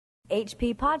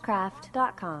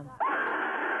hppodcraft.com.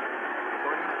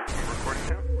 Recording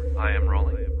now? I am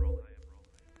rolling.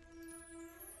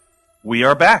 We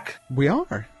are back. We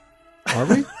are. Are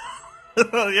we?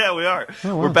 Yeah, we are.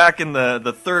 Oh, wow. We're back in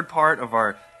the third part of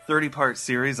our 30-part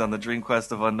series on the Dream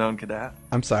Quest of Unknown Kadath.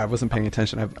 I'm sorry, I wasn't paying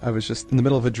attention. I was just in the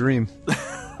middle of a dream.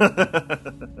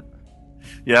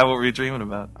 Yeah, what were you dreaming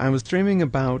about? I was dreaming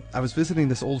about, I was visiting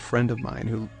this old friend of mine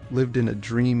who lived in a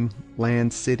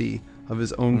dreamland city of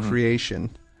his own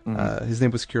creation. His name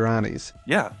was Kuranes.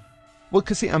 Yeah. Well,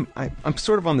 because see, I'm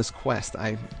sort of on this quest.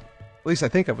 At least I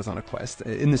think I was on a quest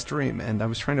in this dream, and I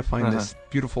was trying to find this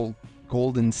beautiful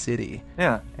golden city.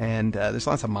 Yeah. And there's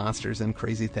lots of monsters and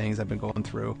crazy things I've been going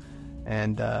through,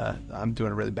 and I'm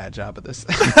doing a really bad job of this.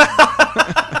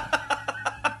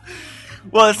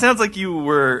 Well, it sounds like you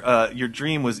were your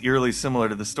dream was eerily similar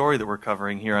to the story that we're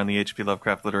covering here on the H.P.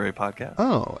 Lovecraft Literary Podcast.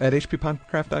 Oh, at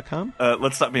hppodcraft.com?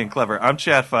 Let's stop being clever. I'm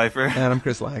Chad Pfeiffer. And I'm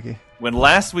Chris Lackey. When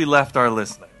last we left our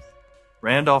listeners,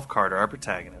 Randolph Carter, our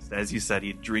protagonist, as you said,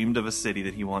 he dreamed of a city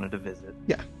that he wanted to visit.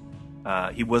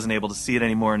 Yeah. He wasn't able to see it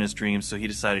anymore in his dreams, so he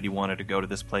decided he wanted to go to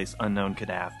this place, Unknown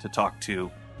Kadath, to talk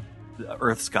to the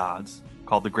Earth's gods,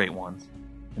 called the Great Ones,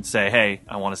 and say, hey,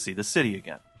 I want to see the city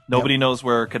again. Nobody knows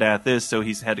where Kadath is, so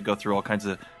he's had to go through all kinds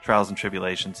of trials and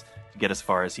tribulations to get as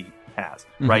far as he has.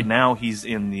 Right now, he's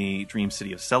in the dream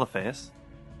city of Celophaeus,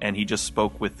 and he just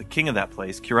spoke with the king of that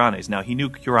place, Kuranes. Now, he knew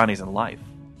Kuranes in life.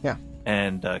 Yeah.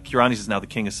 And Kuranes is now the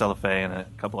king of Celophae and a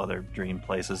couple other dream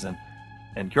places.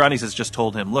 And Kuranes has just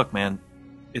told him, look, man,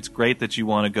 it's great that you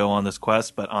want to go on this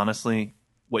quest, but honestly,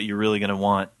 what you're really going to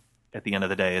want at the end of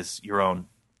the day is your own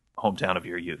hometown of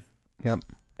your youth. Yep.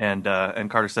 And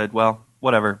Carter said, well,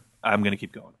 whatever, I'm going to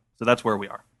keep going. So that's where we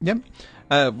are.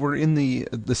 Yep. We're in the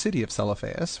city of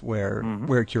Celophaeus, where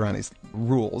Kuranes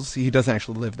rules. He doesn't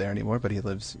actually live there anymore, but he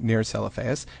lives near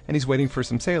Celophaeus, and he's waiting for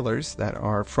some sailors that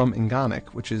are from Inganik,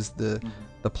 which is the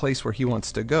place where he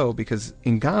wants to go, because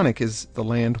Inganik is the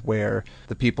land where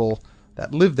the people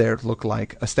that live there look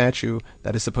like a statue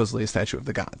that is supposedly a statue of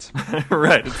the gods.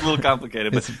 Right, it's a little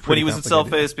complicated. But when he was in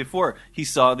complicated. Celophaeus before, he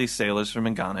saw these sailors from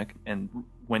Inganik, and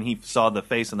when he saw the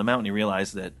face on the mountain, he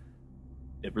realized that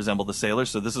it resembled the sailors,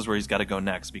 so this is where he's got to go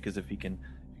next, because if he can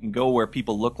go where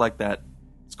people look like that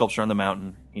sculpture on the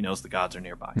mountain, he knows the gods are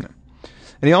nearby. Yeah.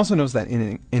 And he also knows that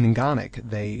in Inganik,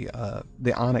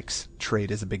 the onyx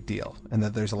trade is a big deal, and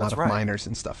that there's a lot of miners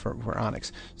and stuff for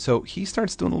onyx. So he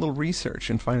starts doing a little research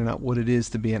and finding out what it is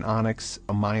to be a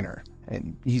miner.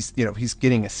 And he's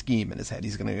getting a scheme in his head.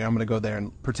 I'm going to go there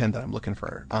and pretend that I'm looking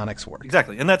for onyx work.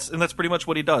 Exactly, and that's pretty much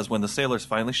what he does. When the sailors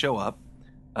finally show up,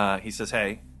 he says,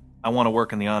 hey, I want to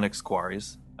work in the onyx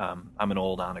quarries. I'm an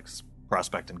old onyx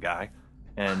prospecting guy.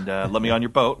 And let me on your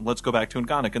boat, and let's go back to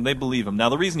Inganik. And they believe him. Now,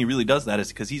 the reason he really does that is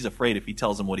because he's afraid if he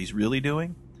tells them what he's really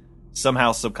doing,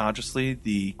 somehow subconsciously,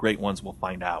 the Great Ones will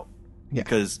find out. Yeah.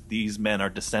 Because these men are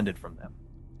descended from them.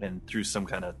 And through some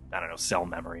kind of, cell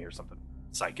memory or something,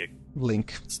 psychic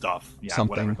Link. stuff. Yeah,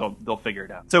 Something. whatever. They'll figure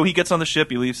it out. So he gets on the ship,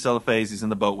 he leaves Celophaeus, he's in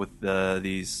the boat with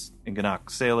these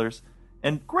Inganik sailors.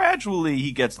 And gradually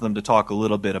he gets them to talk a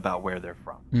little bit about where they're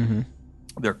from. Mm-hmm.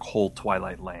 Their cold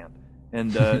twilight land.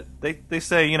 And they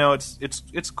say,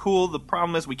 it's cool. The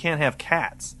problem is we can't have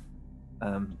cats.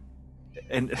 And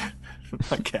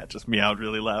my cat just meowed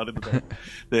really loud in the back.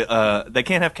 They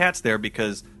can't have cats there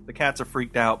because the cats are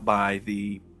freaked out by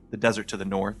the desert to the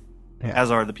north,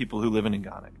 as are the people who live in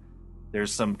Inganik.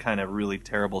 There's some kind of really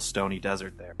terrible stony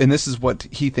desert there. And this is what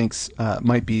he thinks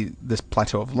might be this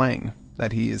plateau of Lang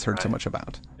that he has heard so much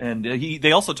about. And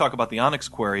they also talk about the onyx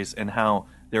quarries and how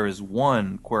there is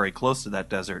one quarry close to that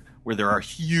desert where there are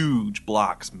huge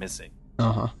blocks missing.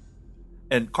 Uh-huh.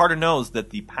 And Carter knows that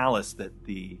the palace that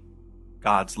the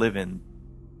gods live in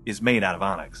is made out of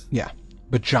onyx. Yeah,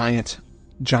 but giant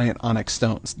onyx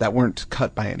stones that weren't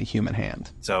cut by any human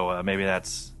hand. So maybe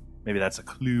that's a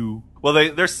clue. Well,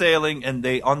 they're sailing, and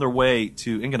on their way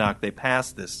to Inganik, they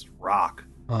pass this rock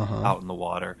out in the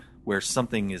water where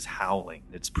something is howling.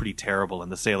 It's pretty terrible,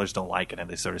 and the sailors don't like it, and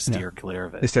they sort of steer clear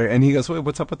of it. They stare, and he goes,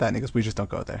 "What's up with that?" And he goes, "We just don't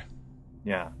go there.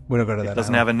 Yeah, we don't go to that. It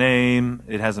doesn't have a name.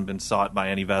 It hasn't been sought by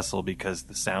any vessel because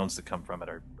the sounds that come from it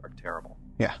are terrible."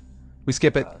 Yeah, we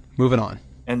skip it. Moving on.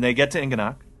 And they get to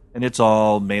Inganik, and it's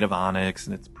all made of onyx,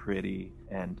 and it's pretty.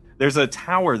 And there's a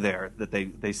tower there that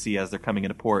they see as they're coming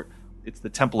into port. It's the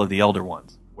Temple of the Elder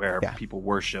Ones, where people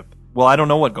worship. Well, I don't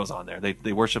know what goes on there.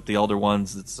 They worship the Elder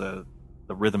Ones. It's the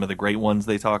rhythm of the Great Ones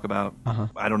they talk about.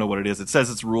 I don't know what it is. It says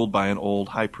it's ruled by an old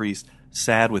high priest,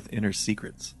 sad with inner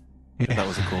secrets. I thought that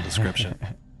was a cool description.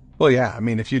 Well, yeah. I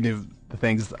mean, if you knew the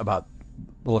things about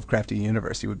the Lovecraftian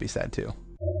universe, you would be sad too.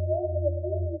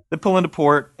 They pull into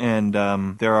port, and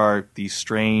there are these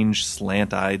strange,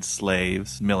 slant-eyed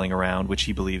slaves milling around, which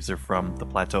he believes are from the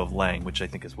Plateau of Lang, which I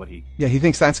think is what he... Yeah, he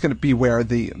thinks that's going to be where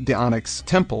the Onyx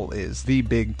Temple is, the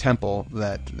big temple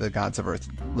that the gods of Earth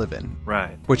live in.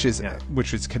 Right. Which is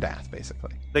Kadath,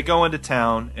 basically. They go into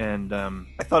town, and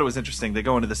I thought it was interesting. They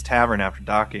go into this tavern after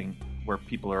docking, where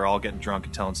people are all getting drunk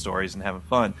and telling stories and having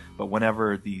fun, but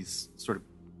whenever these sort of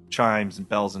chimes and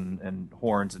bells and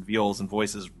horns and viols and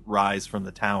voices rise from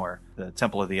the tower, the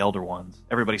Temple of the Elder Ones,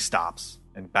 everybody stops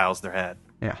and bows their head.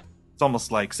 Yeah. It's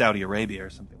almost like Saudi Arabia or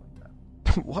something like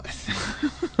that. What?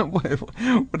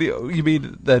 What do you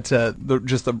mean that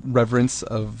just the reverence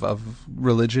of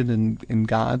religion and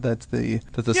God that the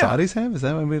Saudis have? Is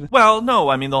that what I mean? Well, no.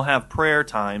 I mean, they'll have prayer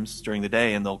times during the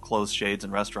day, and they'll close shades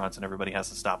in restaurants, and everybody has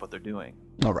to stop what they're doing.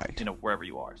 All right. You know, wherever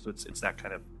you are. So it's that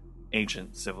kind of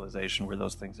ancient civilization where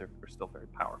those things are still very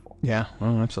powerful. Yeah,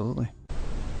 oh, absolutely.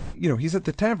 You know, he's at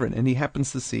the tavern and he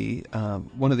happens to see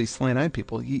one of these slant-eyed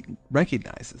people he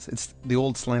recognizes. It's the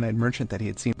old slant-eyed merchant that he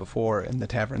had seen before in the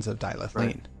taverns of Dileth Lane.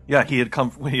 Right. Yeah, he had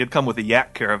come with a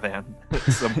yak caravan.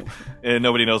 And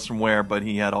nobody knows from where, but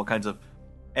he had all kinds of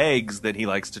eggs that he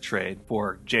likes to trade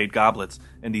for jade goblets,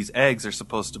 and these eggs are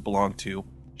supposed to belong to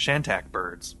shantak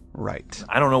birds. Right.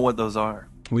 I don't know what those are.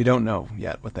 We don't know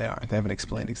yet what they are. They haven't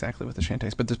explained exactly what the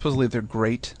shantaks, but supposedly they're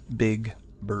great big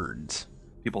birds.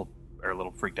 People are a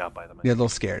little freaked out by them. Yeah, a little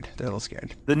scared. They're a little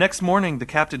scared. The next morning, the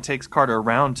captain takes Carter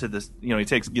around to this. You know, he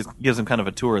gives him kind of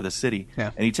a tour of the city,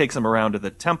 yeah. And he takes him around to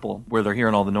the temple where they're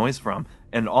hearing all the noise from.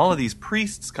 And all of these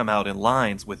priests come out in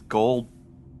lines with gold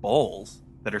bowls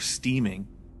that are steaming,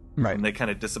 right? And they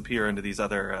kind of disappear into these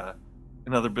other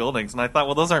buildings. And I thought,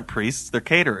 well, those aren't priests; they're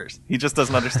caterers. He just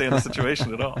doesn't understand the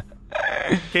situation at all.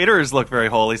 Caterers look very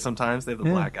holy sometimes. They have the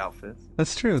black outfits.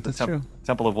 That's true. That's true.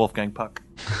 Temple of Wolfgang Puck.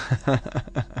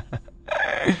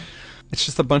 It's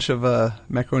just a bunch of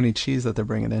macaroni cheese that they're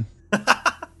bringing in.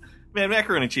 Man,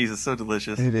 macaroni cheese is so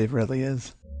delicious. It really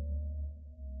is.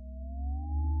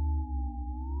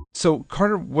 So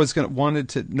Carter wanted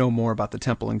to know more about the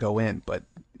temple and go in, but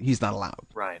he's not allowed.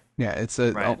 Right. Yeah, it's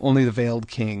right. Only the veiled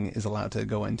king is allowed to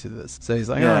go into this. So he's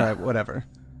like, all right, whatever.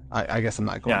 I guess I'm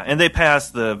not going. Yeah, and they pass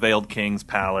the Veiled King's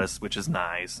palace, which is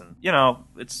nice, and you know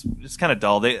it's kind of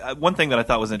dull. One thing that I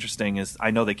thought was interesting is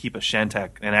I know they keep an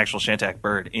actual shantak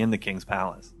bird in the king's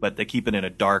palace, but they keep it in a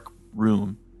dark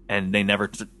room, and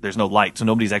there's no light, so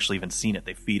nobody's actually even seen it.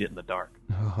 They feed it in the dark,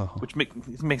 which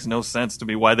makes no sense to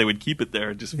me why they would keep it there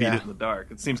and just feed it in the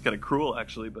dark. It seems kind of cruel,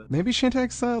 actually, but maybe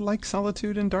shantaks like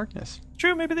solitude and darkness.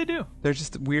 True, maybe they do. They're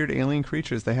just weird alien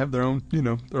creatures. They have their own,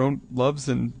 their own loves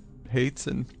and hates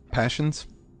and passions.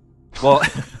 Well,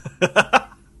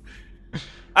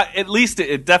 at least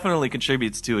it definitely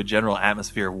contributes to a general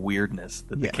atmosphere of weirdness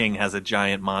that the king has a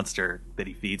giant monster that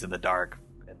he feeds in the dark,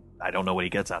 and I don't know what he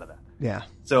gets out of that. Yeah.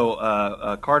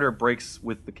 So Carter breaks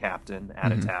with the captain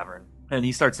at a tavern, and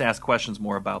he starts to ask questions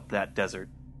more about that desert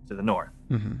to the north,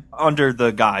 under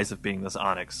the guise of being this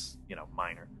onyx,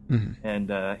 miner.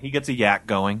 And he gets a yak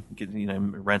going. He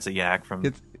rents a yak from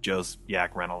Joe's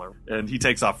yak rental, and he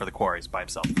takes off for the quarries by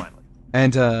himself finally.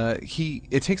 And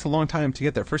it takes a long time to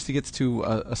get there. First, he gets to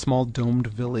a small domed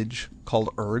village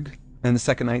called Urg, and the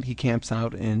second night he camps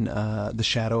out in the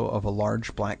shadow of a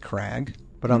large black crag.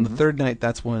 But on the third night,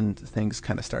 that's when things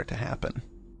kind of start to happen.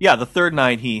 Yeah, the third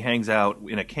night he hangs out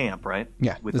in a camp, right?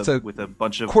 Yeah, with a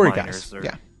bunch of quarry miners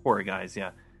guys. Quarry guys,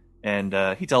 yeah. And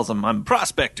he tells them, "I'm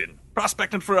prospecting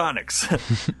for onyx."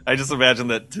 I just imagine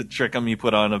that to trick him, he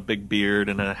put on a big beard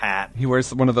and a hat. He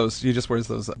wears one of those. He just wears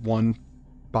those one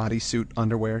bodysuit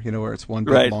underwear, where it's one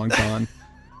big long john.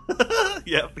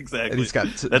 Yeah, exactly. And he's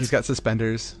got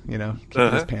suspenders,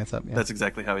 keeping his pants up. Yeah. That's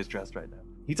exactly how he's dressed right now.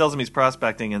 He tells them he's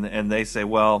prospecting, and they say,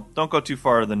 "Well, don't go too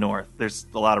far to the north. There's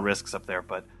a lot of risks up there."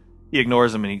 But he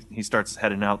ignores them, and he starts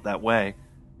heading out that way.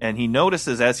 And he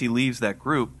notices as he leaves that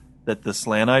group that the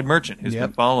slant-eyed merchant, who's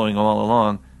been following him all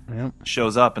along,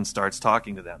 shows up and starts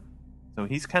talking to them. So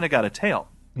he's kind of got a tail.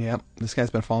 Yep, this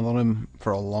guy's been following him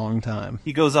for a long time.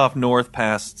 He goes off north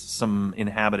past some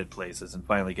inhabited places and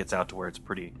finally gets out to where it's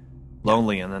pretty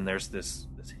lonely, and then there's this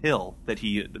hill that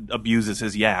he abuses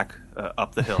his yak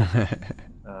up the hill.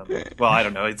 Well, I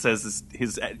don't know. It says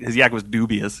his yak was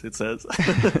dubious, it says.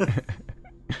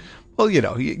 Well,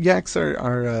 yaks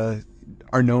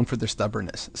are known for their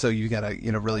stubbornness, so you gotta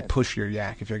really push your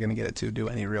yak if you're gonna get it to do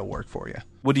any real work for you.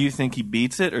 Well, do you think he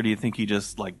beats it, or do you think he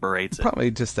just berates it?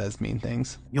 Probably just says mean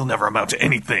things. You'll never amount to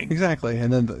anything. Exactly,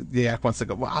 and then the yak wants to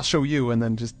go, "Well, I'll show you," and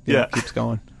then just keeps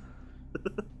going.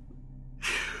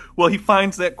 Well, he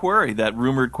finds that quarry, that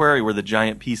rumored quarry where the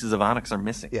giant pieces of onyx are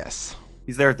missing. Yes.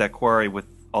 He's there at that quarry with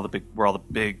all the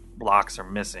big blocks are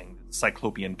missing,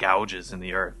 cyclopean gouges in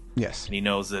the earth. Yes. And he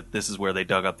knows that this is where they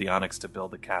dug up the onyx to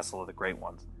build the castle of the Great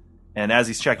Ones. And as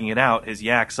he's checking it out, his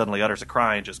yak suddenly utters a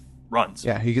cry and just runs.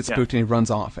 Yeah, he gets spooked and he runs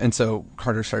off. And so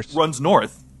Carter runs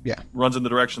north. Yeah. Runs in the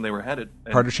direction they were headed.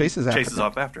 Carter chases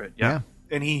off after it. Yeah.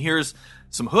 And he hears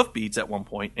some hoofbeats at one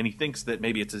point, and he thinks that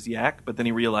maybe it's his yak, but then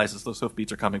he realizes those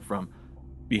hoofbeats are coming from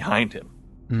behind him.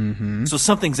 Mm-hmm. So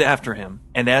something's after him,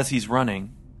 and as he's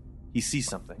running, he sees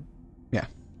something. Yeah.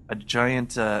 A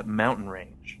giant mountain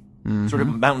range. Mm-hmm. Sort of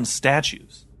mountain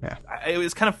statues. Yeah. It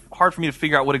was kind of hard for me to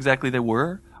figure out what exactly they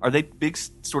were. Are they big,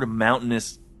 sort of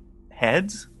mountainous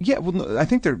heads? Yeah, well, no, I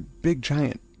think they're big,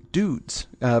 giant dudes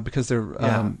because they're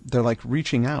like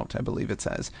reaching out, I believe it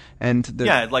says. And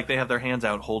like they have their hands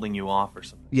out holding you off or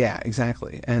something. Yeah,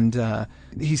 exactly. And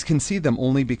he can see them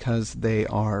only because they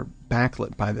are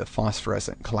backlit by the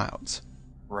phosphorescent clouds.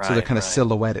 Right, so they're kind of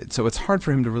silhouetted. So it's hard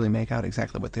for him to really make out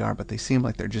exactly what they are, but they seem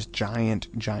like they're just giant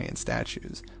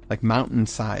statues. Like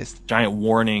mountain-sized. Giant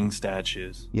warning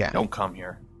statues. Yeah. Don't come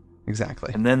here.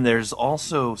 Exactly. And then there's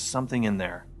also something in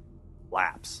there.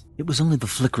 Laps. It was only the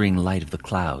flickering light of the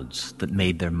clouds that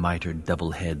made their mitred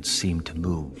double heads seem to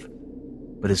move.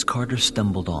 But as Carter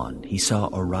stumbled on, he saw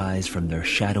arise from their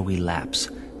shadowy laps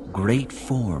great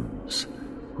forms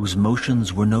whose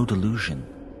motions were no delusion.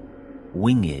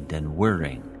 Winged and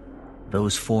whirring,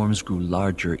 those forms grew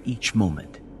larger each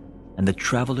moment, and the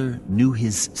traveler knew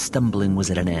his stumbling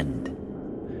was at an end.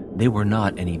 They were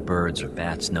not any birds or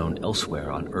bats known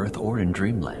elsewhere on Earth or in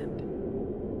dreamland.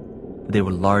 They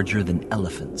were larger than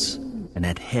elephants and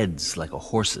had heads like a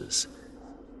horse's.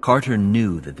 Carter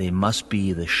knew that they must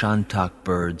be the Shantak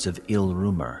birds of ill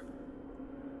rumor,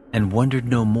 and wondered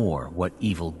no more what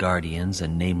evil guardians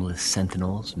and nameless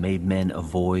sentinels made men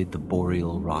avoid the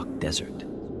boreal rock desert.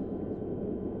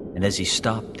 And as he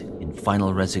stopped in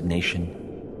final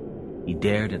resignation, he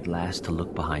dared at last to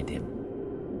look behind him,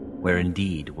 where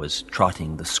indeed was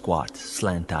trotting the squat,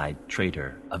 slant-eyed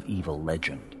traitor of evil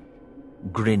legend,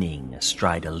 grinning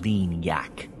astride a lean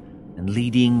yak and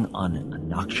leading on a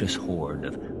noxious horde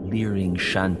of leering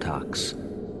Shantaks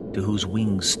to whose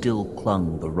wings still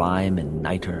clung the rime and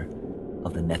nitre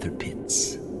of the nether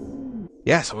pits.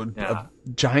 Yeah, so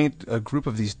a group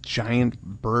of these giant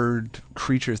bird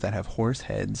creatures that have horse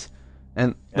heads.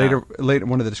 And later,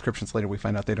 one of the descriptions later, we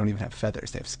find out they don't even have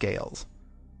feathers; they have scales.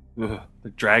 Ugh,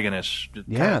 they're dragonish.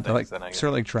 Yeah, they're like sort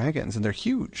of like dragons, and they're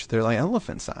huge. They're like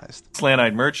elephant-sized.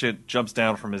 Slant-eyed merchant jumps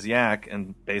down from his yak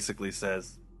and basically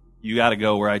says, "You got to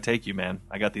go where I take you, man.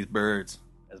 I got these birds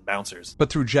as bouncers." But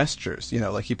through gestures,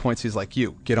 like he points, he's like,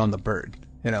 "You get on the bird,"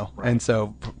 Right. And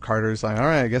so Carter's like, "All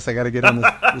right, I guess I got to get on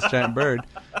this giant bird."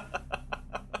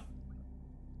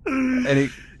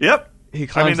 And he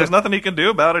climbs. There's nothing he can do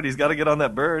about it. He's got to get on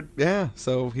that bird. Yeah,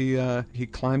 so he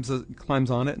climbs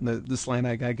on it, and the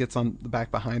slant-eyed guy gets on the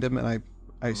back behind him, and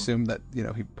I assume that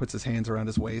he puts his hands around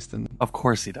his waist and of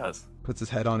course he does. Puts his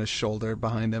head on his shoulder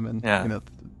behind him, and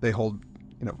they hold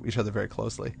each other very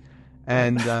closely,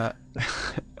 and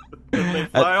they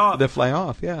fly off. They fly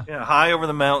off, yeah. Yeah, high over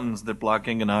the mountains that block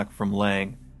Inganak from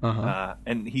Lang, uh-huh.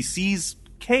 And he sees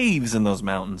caves in those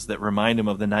mountains that remind him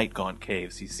of the Night Gaunt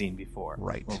caves he's seen before.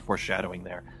 Right. Or foreshadowing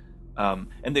there.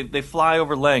 And they fly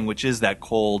over Lang, which is that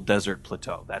cold desert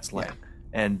plateau. That's Lang. Yeah.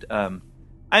 And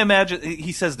I imagine,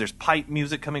 he says there's pipe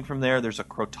music coming from there. There's a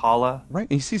crotala. Right.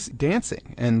 And he sees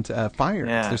dancing and fires.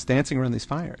 Yeah. There's dancing around these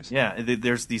fires. Yeah.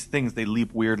 There's these things, they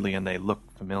leap weirdly and they look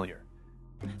familiar.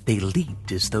 They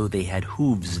leaped as though they had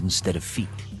hooves instead of feet,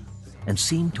 and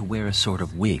seemed to wear a sort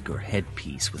of wig or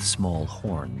headpiece with small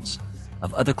horns.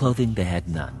 Of other clothing they had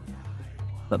none,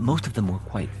 but most of them were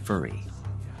quite furry.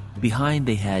 Behind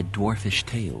they had dwarfish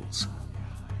tails,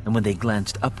 and when they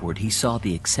glanced upward he saw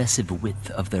the excessive width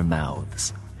of their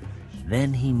mouths.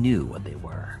 Then he knew what they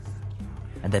were,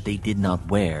 and that they did not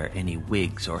wear any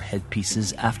wigs or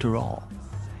headpieces after all.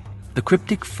 The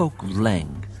cryptic folk of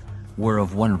Leng were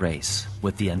of one race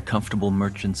with the uncomfortable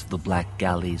merchants of the black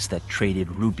galleys that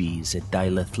traded rubies at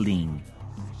Daileth Ling,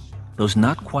 those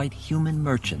not quite human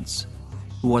merchants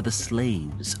who are the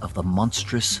slaves of the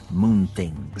monstrous moon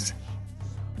things.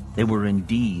 They were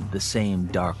indeed the same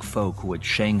dark folk who had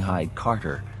shanghaied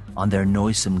Carter on their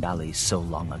noisome galleys so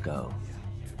long ago,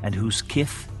 and whose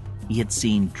kith he had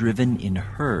seen driven in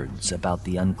herds about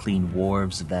the unclean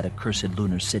wharves of that accursed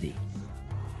lunar city,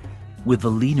 with the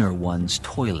leaner ones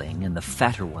toiling and the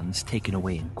fatter ones taken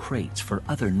away in crates for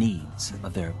other needs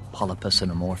of their polypus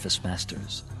and amorphous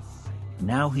masters.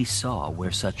 Now he saw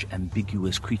where such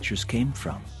ambiguous creatures came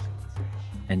from,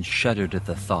 and shuddered at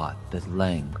the thought that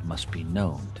Lang must be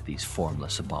known to these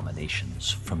formless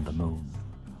abominations from the moon.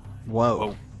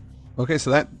 Whoa. Okay,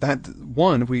 so that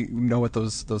one, we know what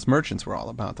those merchants were all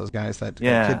about. Those guys that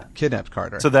kidnapped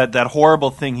Carter. So that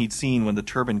horrible thing he'd seen when the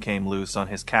turban came loose on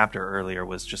his captor earlier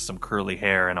was just some curly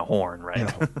hair and a horn,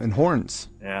 right? And horns.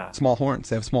 Yeah. Small horns.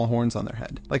 They have small horns on their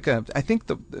head. Like I think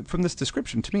from this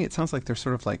description, to me, it sounds like they're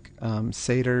sort of like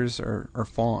satyrs or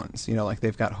fawns. Like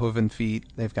they've got hooven feet,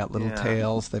 they've got little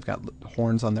tails, they've got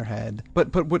horns on their head.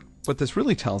 But what this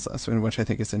really tells us, and which I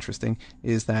think is interesting,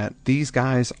 is that these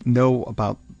guys know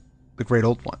about the great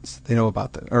old ones. They know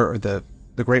about the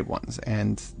great ones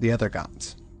and the other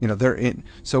gods. They're in.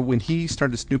 So when he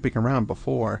started snooping around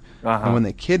before, and when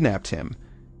they kidnapped him,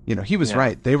 he was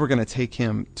right. They were going to take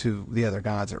him to the other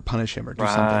gods or punish him or do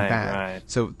something bad. Right.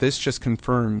 So this just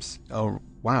confirms, oh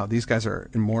wow, these guys are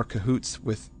in more cahoots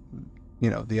with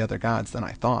the other gods than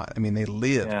I thought. I mean, they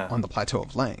live on the plateau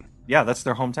of Lang. Yeah, that's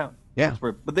their hometown. Yeah,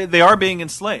 but they are being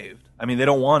enslaved. I mean, they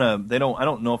don't want to. I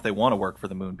don't know if they want to work for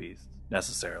the Moon Beast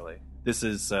necessarily. This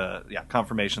is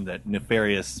confirmation that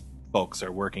nefarious folks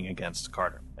are working against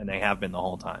Carter, and they have been the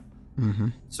whole time. Mm-hmm.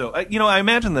 So I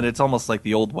imagine that it's almost like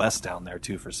the Old West down there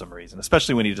too, for some reason.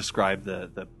 Especially when you describe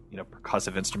the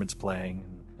percussive instruments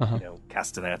playing, and,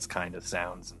 castanets kind of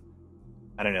sounds.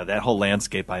 I don't know, that whole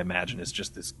landscape. I imagine is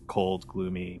just this cold,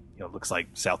 gloomy. Looks like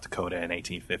South Dakota in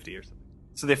 1850 or something.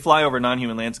 So they fly over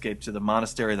non-human landscape to the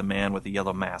monastery of the man with the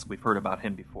yellow mask. We've heard about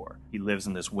him before. He lives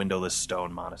in this windowless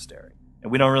stone monastery.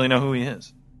 And we don't really know who he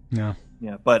is. Yeah.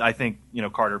 Yeah, but I think,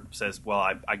 Carter says, well,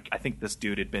 I think this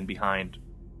dude had been behind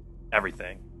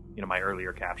everything, my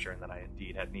earlier capture, and that I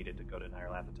indeed had needed to go to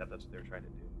Nyarlathotep. That's what they were trying to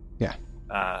do. Yeah.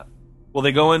 Well,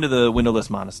 they go into the windowless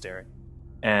monastery,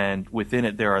 and within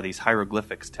it there are these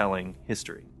hieroglyphics telling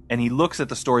history. And he looks at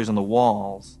the stories on the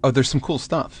walls. Oh, there's some cool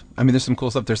stuff. I mean, there's some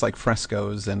cool stuff. There's like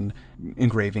frescoes and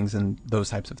engravings and those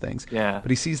types of things. Yeah.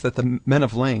 But he sees that the men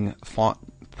of Lang fought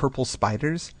purple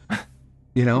spiders. Right.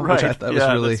 Which I thought was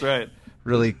really, that's right.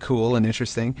 really cool and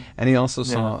interesting. And he also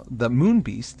saw the Moon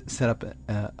Beast set up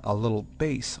a little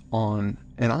base on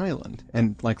an island.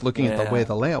 And like looking at the way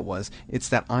the layout was, it's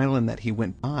that island that he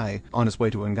went by on his way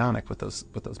to Unganik with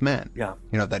those men. Yeah.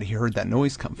 That he heard that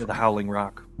noise come from. The Howling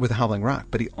Rock. With the Howling Rock.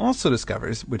 But he also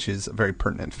discovers, which is a very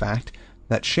pertinent fact,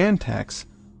 that Shantaks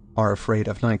are afraid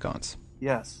of Nikons.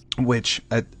 Yes. Which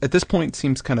at this point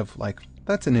seems kind of like,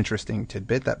 that's an interesting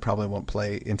tidbit that probably won't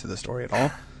play into the story at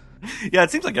all. Yeah, it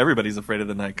seems like everybody's afraid of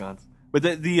the Nikons. But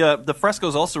the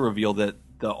frescoes also reveal that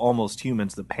the almost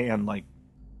humans, the pan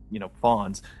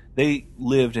fawns, they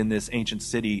lived in this ancient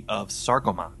city of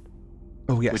Sarkomand.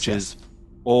 Oh yes, which is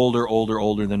older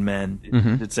than men.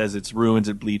 It says its ruins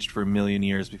had bleached for 1 million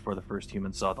years before the first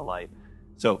humans saw the light.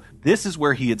 So this is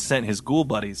where he had sent his ghoul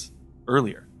buddies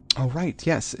earlier. Oh, right,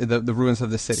 yes, the ruins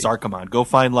of the city. Sarkomand. Go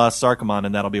find lost Sarkomand,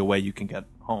 and that'll be a way you can get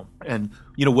home. And,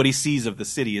 what he sees of the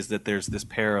city is that there's this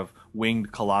pair of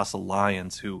winged colossal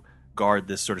lions who guard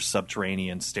this sort of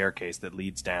subterranean staircase that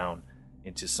leads down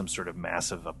into some sort of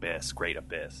massive abyss, great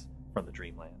abyss from the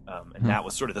dreamland. And that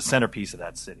was sort of the centerpiece of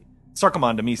that city.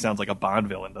 Sarkomand to me sounds like a Bond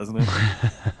villain, doesn't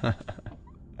it?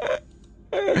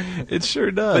 It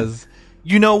sure does. But,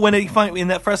 when in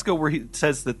that fresco where he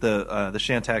says that the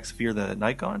Shantaks fear the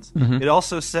Night Gaunts, it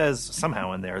also says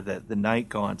somehow in there that the Night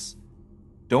Gaunts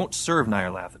don't serve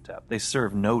Nyarlathotep; they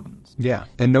serve Nodens. Yeah,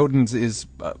 and Nodens is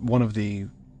one of the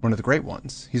great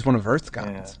ones. He's one of Earth's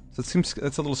gods. Yeah. So it seems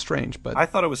that's a little strange, but I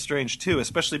thought it was strange too,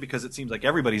 especially because it seems like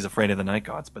everybody's afraid of the Night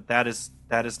Gaunts, but that is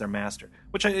their master.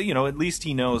 Which at least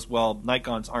he knows. Well, Night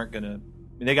Gaunts aren't gonna.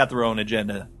 They got their own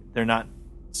agenda. They're not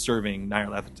serving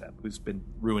Nyarlathotep, who's been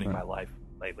ruining my life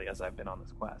lately as I've been on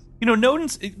this quest.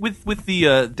 Nodens with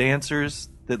the dancers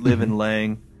that live in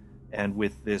Lang, and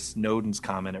with this Nodens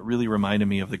comment, it really reminded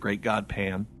me of the great god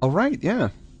Pan. Oh right, yeah,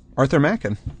 Arthur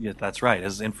Machen. Yeah, that's right.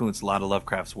 Has influenced a lot of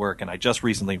Lovecraft's work, and I just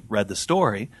recently read the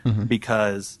story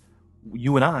because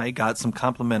you and I got some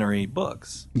complimentary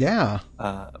books. Yeah,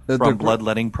 from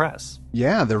Bloodletting Press.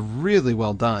 Yeah, they're really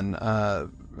well done.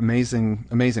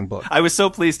 Amazing book. I was so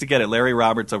pleased to get it. Larry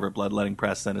Roberts over at Bloodletting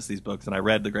Press sent us these books, and I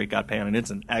read The Great God Pan, and it's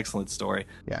an excellent story.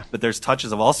 Yeah. But there's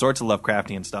touches of all sorts of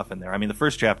Lovecraftian stuff in there. I mean, the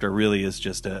first chapter really is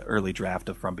just an early draft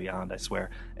of From Beyond, I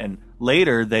swear. And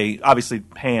later, obviously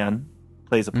Pan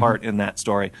plays a part in that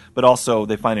story, but also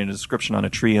they find a description on a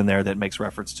tree in there that makes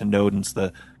reference to Nodens,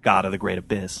 the god of the Great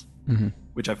Abyss,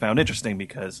 which I found interesting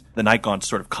because the Night Gaunts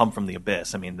sort of come from the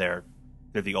Abyss. I mean, they're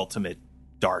the ultimate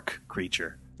dark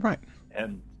creature. Right.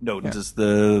 And Nodens is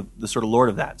the sort of lord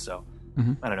of that. So,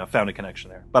 I don't know, found a connection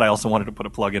there. But I also wanted to put a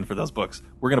plug in for those books.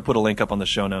 We're going to put a link up on the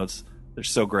show notes. They're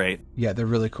so great. Yeah, they're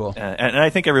really cool. And I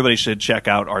think everybody should check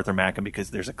out Arthur Machen because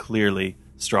there's a clearly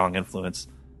strong influence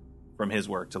from his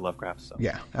work to Lovecraft. So.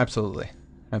 Yeah, absolutely.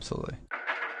 Absolutely.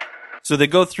 So they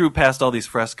go through past all these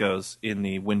frescoes in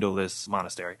the windowless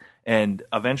monastery, and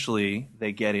eventually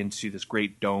they get into this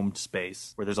great domed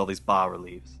space where there's all these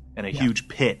bas-reliefs and a huge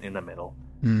pit in the middle,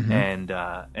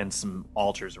 and some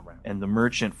altars around. And the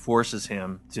merchant forces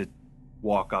him to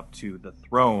walk up to the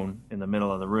throne in the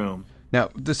middle of the room.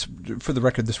 Now, this, for the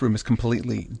record, this room is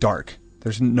completely dark.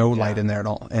 There's no light in there at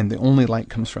all, and the only light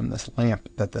comes from this lamp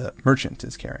that the merchant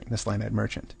is carrying, this light-eyed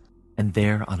merchant. And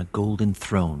there on a golden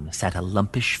throne sat a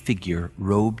lumpish figure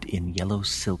robed in yellow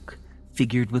silk,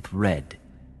 figured with red,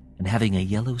 and having a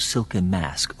yellow silken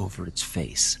mask over its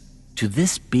face. To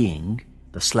this being,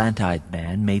 the slant-eyed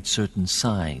man made certain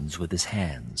signs with his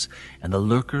hands, and the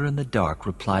lurker in the dark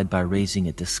replied by raising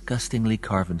a disgustingly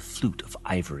carven flute of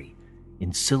ivory,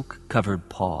 in silk-covered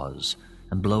paws,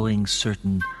 and blowing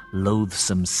certain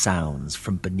loathsome sounds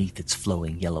from beneath its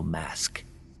flowing yellow mask.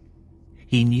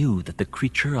 He knew that the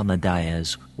creature on the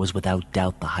dais was without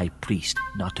doubt the high priest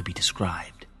not to be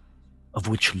described, of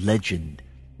which legend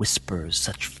whispers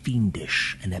such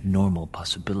fiendish and abnormal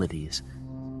possibilities.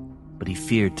 But he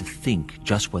feared to think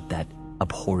just what that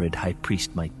abhorred high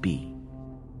priest might be.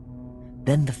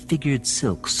 Then the figured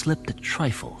silk slipped a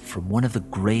trifle from one of the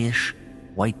grayish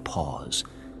white paws,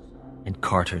 and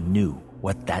Carter knew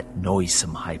what that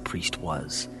noisome high priest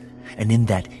was. And in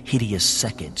that hideous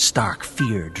second, stark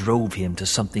fear drove him to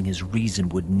something his reason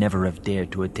would never have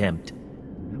dared to attempt.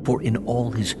 For in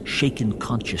all his shaken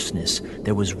consciousness,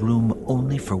 there was room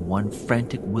only for one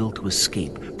frantic will to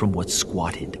escape from what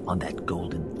squatted on that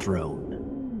golden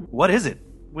throne. What is it?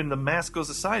 When the mask goes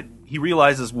aside, he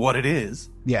realizes what it is.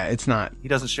 Yeah, it's not. He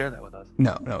doesn't share that with us.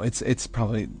 No, it's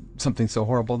probably something so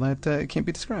horrible that it can't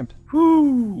be described.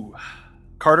 Whew.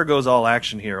 Carter goes all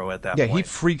action hero at that point. Yeah, he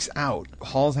freaks out,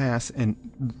 hauls ass, and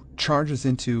charges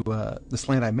into the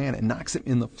slant-eyed man and knocks him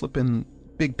in the flippin'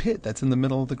 big pit that's in the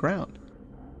middle of the ground.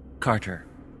 Carter,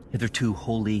 hitherto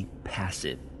wholly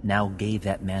passive, now gave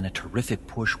that man a terrific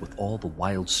push with all the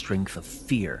wild strength of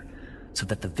fear, so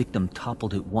that the victim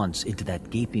toppled at once into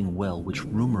that gaping well which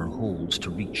rumor holds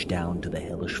to reach down to the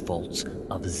hellish vaults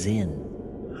of Zin,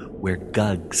 where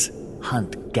gugs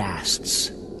hunt ghasts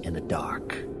in the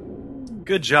dark.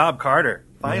 Good job, Carter.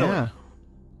 Finally. Yeah.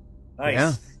 Nice.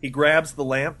 Yeah. He grabs the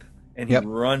lamp and he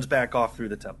runs back off through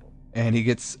the temple. And he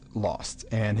gets lost,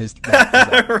 and his...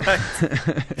 Right.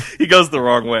 He goes the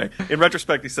wrong way. In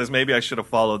retrospect, he says, maybe I should have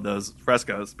followed those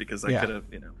frescoes because I could have,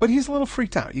 But he's a little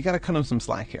freaked out. You got to cut him some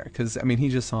slack here, because, I mean, he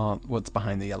just saw what's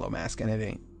behind the yellow mask, and it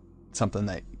ain't something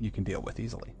that you can deal with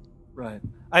easily. Right.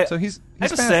 So he's I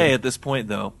have to say, at this point,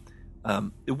 though,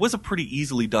 it was a pretty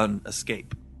easily done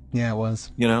escape. Yeah, it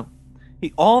was. You know?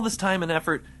 All this time and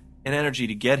effort and energy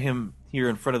to get him here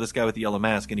in front of this guy with the yellow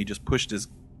mask, and he just pushed his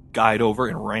guide over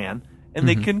and ran, and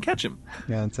they couldn't catch him.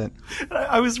 Yeah, that's it.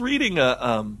 I was reading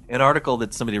an article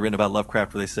that somebody had written about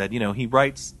Lovecraft where they said, he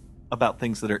writes about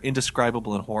things that are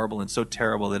indescribable and horrible and so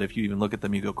terrible that if you even look at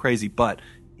them, you go crazy, but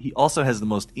he also has the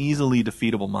most easily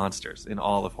defeatable monsters in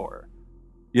all of horror.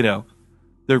 They're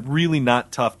really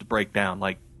not tough to break down.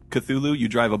 Like Cthulhu, you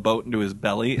drive a boat into his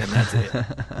belly, and that's it.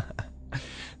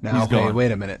 Now,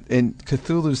 wait a minute. In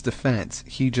Cthulhu's defense,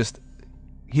 he's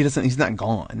not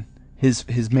gone.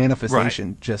 His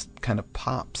manifestation just kind of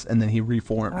pops, and then he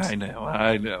reforms. I know.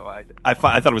 I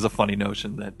thought it was a funny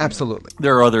notion that... Absolutely.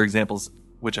 There are other examples,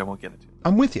 which I won't get into.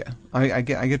 I'm with you. I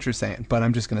get what you're saying, but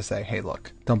I'm just going to say, hey,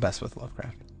 look, don't mess with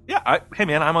Lovecraft. Yeah, hey,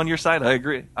 man, I'm on your side. I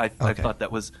agree. I thought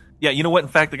that was... Yeah, you know what? In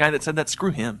fact, the guy that said that, screw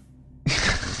him.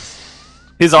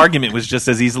 His argument was just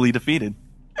as easily defeated.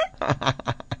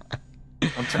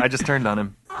 I just turned on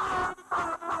him.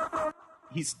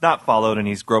 He's not followed, and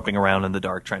he's groping around in the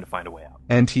dark trying to find a way out.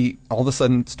 And he all of a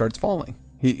sudden starts falling.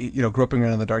 He groping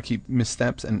around in the dark, he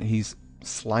missteps, and he's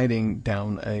sliding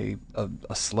down a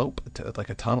slope, like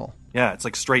a tunnel. Yeah, it's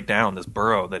like straight down this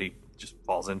burrow that he just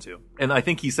falls into. And I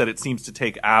think he said it seems to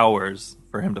take hours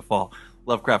for him to fall.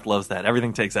 Lovecraft loves that.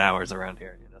 Everything takes hours around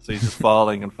here. So he's just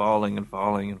falling and falling and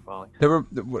falling and falling.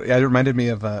 It reminded me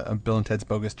of Bill and Ted's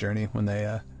Bogus Journey when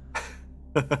they...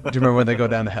 Do you remember when they go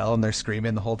down to hell and they're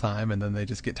screaming the whole time, and then they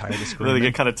just get tired of screaming? They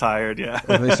get kind of tired, yeah.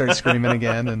 And they start screaming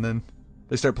again, and then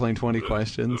they start playing 20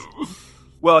 questions.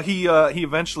 Well, he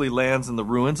eventually lands in the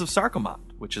ruins of Sarkomot,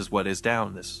 which is what is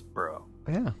down this burrow.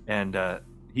 Yeah. And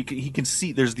he can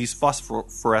see there's these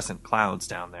phosphorescent clouds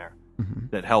down there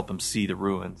that help him see the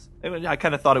ruins. I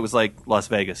kind of thought it was like Las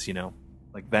Vegas,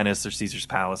 like Venice or Caesar's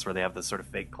Palace, where they have the sort of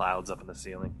fake clouds up in the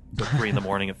ceiling. So at 3 in the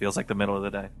morning, it feels like the middle of the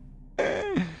day.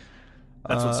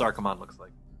 That's what Sarkomot looks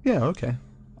like. Yeah, okay.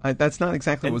 That's not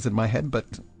exactly what was in my head,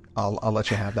 but I'll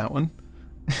let you have that one.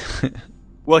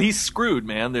 Well, he's screwed,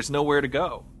 man. There's nowhere to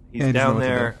go. He's he doesn't know down what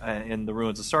to there in the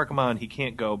ruins of Sarkomon. He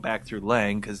can't go back through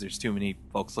Lang because there's too many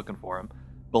folks looking for him.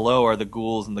 Below are the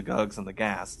ghouls and the gugs and the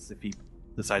ghasts if he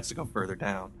decides to go further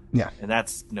down. Yeah. And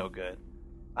that's no good.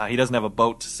 He doesn't have a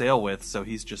boat to sail with, so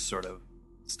he's just sort of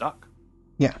stuck.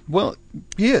 Yeah, well,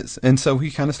 he is. And so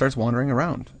he kind of starts wandering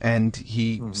around, and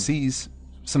he sees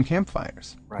some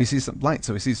campfires. Right. He sees some light,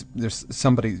 so he sees there's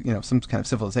somebody, some kind of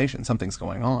civilization, something's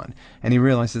going on. And he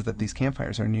realizes that these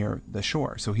campfires are near the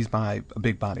shore, so he's by a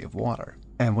big body of water.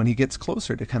 And when he gets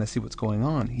closer to kind of see what's going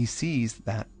on, he sees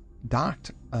that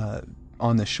docked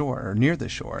on the shore, or near the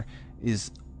shore, is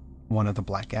one of the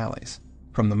black galleys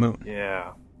from the moon.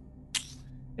 Yeah.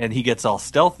 And he gets all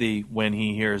stealthy when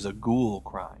he hears a ghoul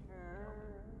crying.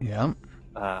 Yeah.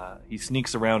 He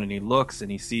sneaks around and he looks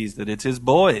and he sees that it's his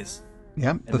boys.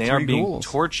 Yeah, And they are being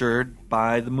tortured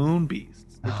by the moon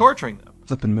beasts. They're torturing them.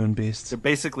 Flippin' moon beasts. They're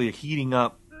basically heating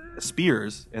up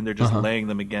spears and they're just laying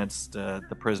them against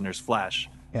the prisoner's flesh.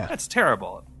 Yeah. That's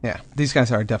terrible. Yeah, these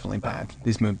guys are definitely bad,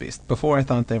 these moon beasts. Before I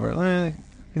thought they were,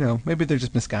 maybe they're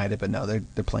just misguided, but no,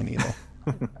 they're plain evil.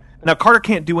 Now, Carter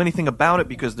can't do anything about it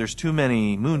because there's too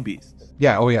many moon beasts.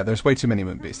 Yeah, there's way too many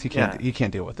moon beasts. He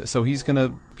can't deal with this. So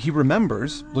he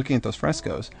remembers, looking at those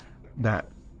frescoes, that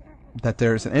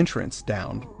there's an entrance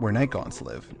down where night gaunts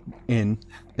live in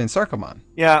Sarkomon.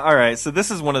 Yeah, all right. So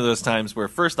this is one of those times where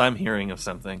first I'm hearing of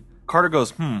something. Carter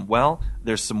goes, well,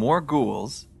 there's some more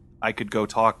ghouls I could go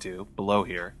talk to below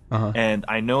here. And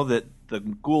I know that the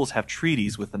ghouls have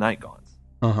treaties with the night gaunts.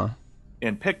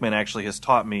 And Pikmin actually has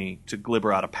taught me to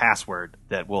glibber out a password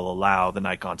that will allow the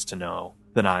night gaunts to know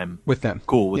that I'm with them.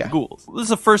 Cool with the ghouls. This is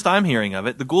the first I'm hearing of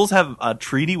it. The ghouls have a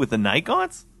treaty with the night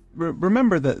gaunts?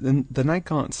 Remember that the night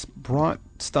gaunts brought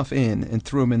stuff in and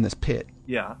threw them in this pit.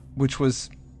 Yeah. Which was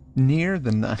near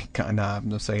the night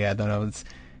gaunt. So yeah, I don't know.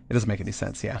 It doesn't make any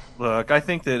sense. Yeah. Look, I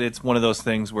think that it's one of those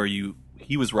things where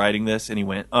he was writing this and he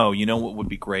went, oh, you know what would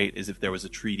be great is if there was a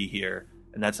treaty here.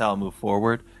 And that's how I'll move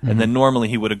forward. And then normally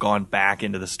he would have gone back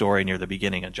into the story near the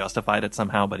beginning and justified it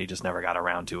somehow, but he just never got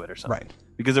around to it or something. Right.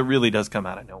 Because it really does come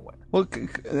out of nowhere. Well,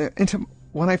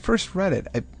 when I first read it,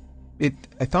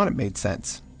 I thought it made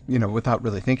sense, without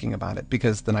really thinking about it,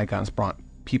 because the night gaunts brought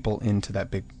people into that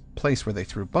big place where they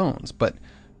threw bones. But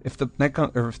if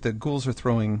the ghouls are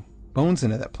throwing bones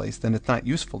into that place, then it's not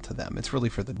useful to them. It's really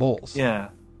for the bulls. Yeah.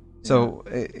 So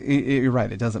you're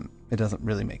right. It doesn't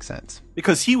really make sense.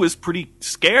 Because he was pretty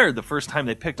scared the first time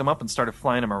they picked him up and started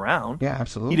flying him around. Yeah,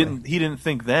 absolutely. He didn't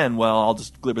think then, well, I'll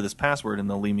just glibber this password and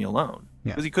they'll leave me alone.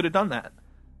 Yeah. Because he could have done that.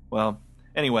 Well,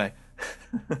 anyway,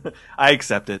 I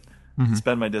accept it.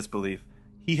 Suspend my disbelief.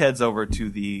 He heads over to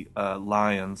the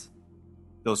lions,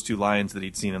 those two lions that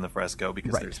he'd seen in the fresco,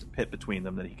 because there's a pit between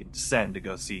them that he can descend to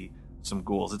go see some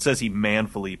ghouls. It says he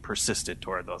manfully persisted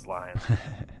toward those lions.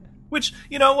 Which,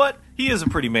 you know what? He is a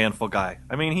pretty manful guy.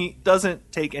 I mean, he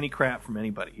doesn't take any crap from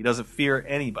anybody. He doesn't fear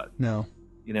anybody. No.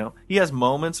 He has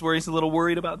moments where he's a little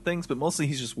worried about things, but mostly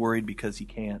he's just worried because he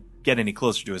can't get any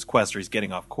closer to his quest or he's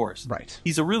getting off course. Right.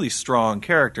 He's a really strong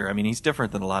character. I mean, he's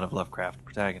different than a lot of Lovecraft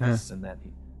protagonists in that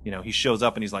he shows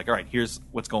up and he's like, all right, here's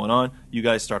what's going on. You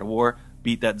guys start a war,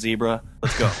 beat that zebra,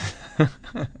 let's go.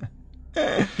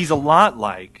 He's a lot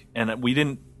like, and we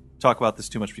didn't talk about this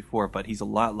too much before, but he's a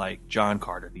lot like John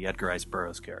Carter, the Edgar Rice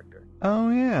Burroughs character. Oh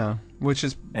yeah, which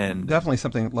is definitely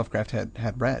something Lovecraft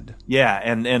had read. Yeah,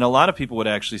 and a lot of people would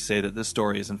actually say that this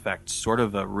story is in fact sort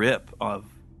of a rip of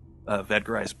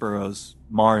Edgar Rice Burroughs'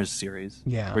 Mars series.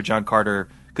 Yeah, where John Carter,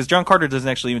 because John Carter doesn't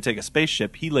actually even take a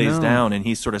spaceship, he lays down and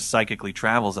he sort of psychically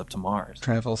travels up to Mars.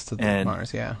 Travels to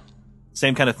Mars, yeah.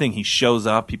 Same kind of thing. He shows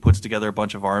up, he puts together a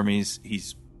bunch of armies, he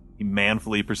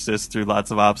manfully persists through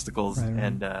lots of obstacles,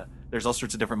 and there's all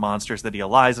sorts of different monsters that he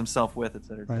allies himself with,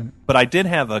 etc. Right. But I did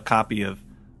have a copy of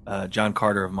John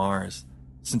Carter of Mars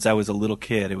since I was a little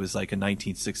kid. It was like a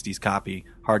 1960s copy,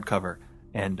 hardcover,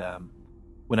 and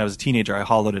when I was a teenager, I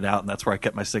hollowed it out, and that's where I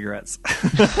kept my cigarettes.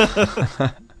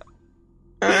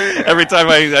 Every time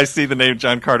I see the name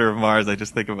John Carter of Mars, I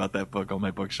just think about that book on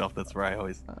my bookshelf. That's where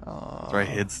I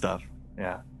hid stuff.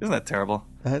 Yeah, isn't that terrible?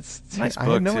 That's nice book,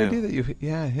 I had no too. idea that you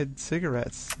hid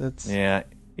cigarettes.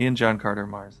 Ian John Carter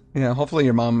Mars. Yeah, hopefully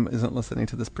your mom isn't listening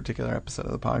to this particular episode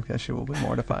of the podcast. She will be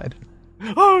mortified.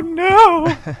 Oh no!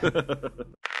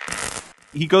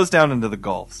 He goes down into the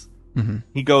gulfs. Mm-hmm.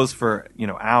 He goes for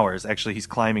hours. Actually, he's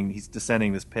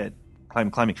descending this pit,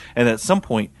 climbing, and at some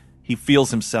point he feels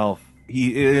himself.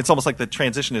 It's almost like the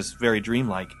transition is very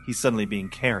dreamlike. He's suddenly being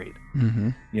carried.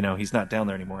 Mm-hmm. He's not down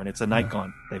there anymore, and it's a night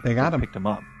gaunt. They got him. Picked him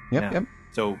up. Yep.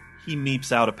 So he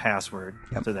meeps out a password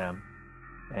to them,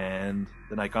 and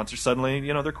the night gaunts are suddenly,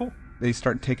 they're cool. They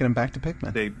start taking him back to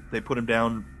Pikmin. They put him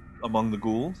down among the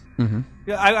ghouls. Mm-hmm.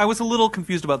 Yeah, I was a little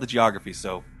confused about the geography.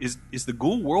 So is the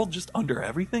ghoul world just under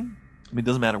everything? I mean, it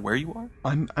doesn't matter where you are.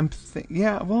 I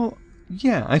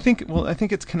think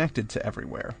it's connected to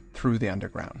everywhere through the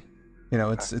underground. You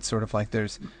know, it's sort of like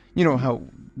there's, you know, how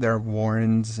there are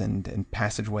warrens and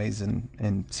passageways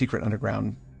and secret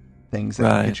underground things that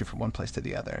can get you from one place to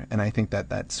the other. And I think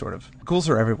that sort of ghouls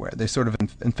are everywhere. They sort of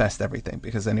infest everything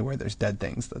because anywhere there's dead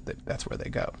things, that's where they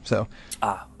go. So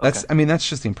that's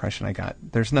just the impression I got.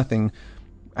 There's nothing.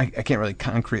 I can't really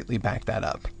concretely back that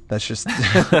up. That's just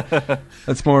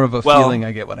that's more of a feeling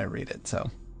I get when I read it. So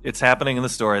it's happening in the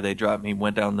story. They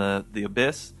went down the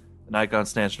abyss. The Nikon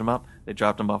snatched him up. They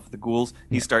dropped him off with the ghouls.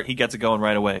 He gets it going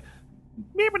right away.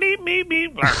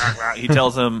 He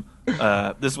tells him,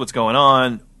 this is what's going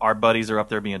on. Our buddies are up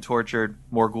there being tortured.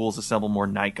 More ghouls assemble. More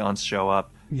Nikons show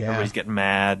up. Yeah. Everybody's getting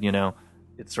mad, you know.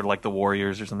 It's sort of like the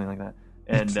Warriors or something like that.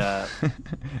 And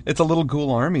it's a little ghoul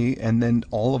army, and then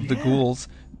all of the ghouls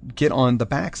get on the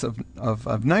backs of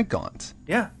Nikons.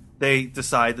 Yeah. They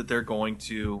decide that they're going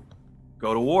to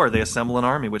go to war. They assemble an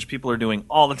army, which people are doing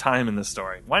all the time in this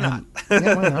story. Why not? Why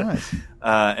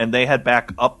not? And they head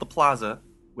back up the plaza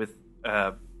with,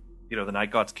 the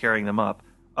Night Gods carrying them up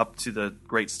to the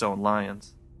Great Stone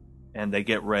Lions, and they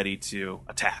get ready to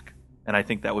attack. And I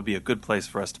think that would be a good place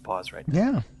for us to pause right now.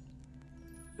 Yeah.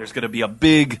 There's going to be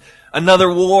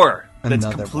another war that's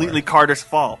completely Carter's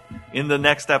fault in the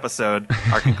next episode,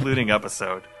 our concluding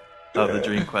episode of the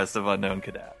Dream Quest of Unknown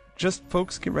Kadath. Just,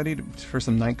 folks, get ready for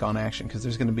some Nikon action, because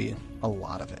there's going to be a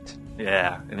lot of it.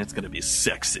 Yeah, and it's going to be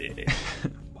sexy.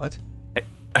 What? Hey,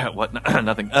 what?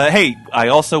 Nothing. Hey, I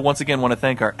also once again want to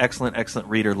thank our excellent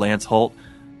reader, Lance Holt,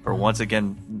 for once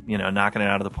again, knocking it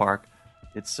out of the park.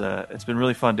 It's been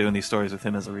really fun doing these stories with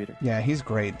him as a reader. Yeah, he's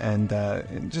great, and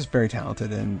just very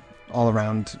talented, and all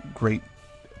around great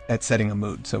at setting a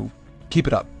mood. So keep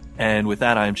it up. And with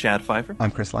that, I am Chad Pfeiffer.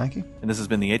 I'm Chris Lackey. And this has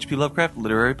been the H.P. Lovecraft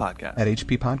Literary Podcast. At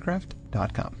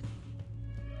hppodcraft.com.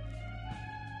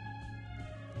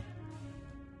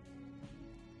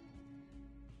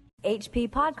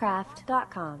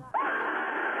 hppodcraft.com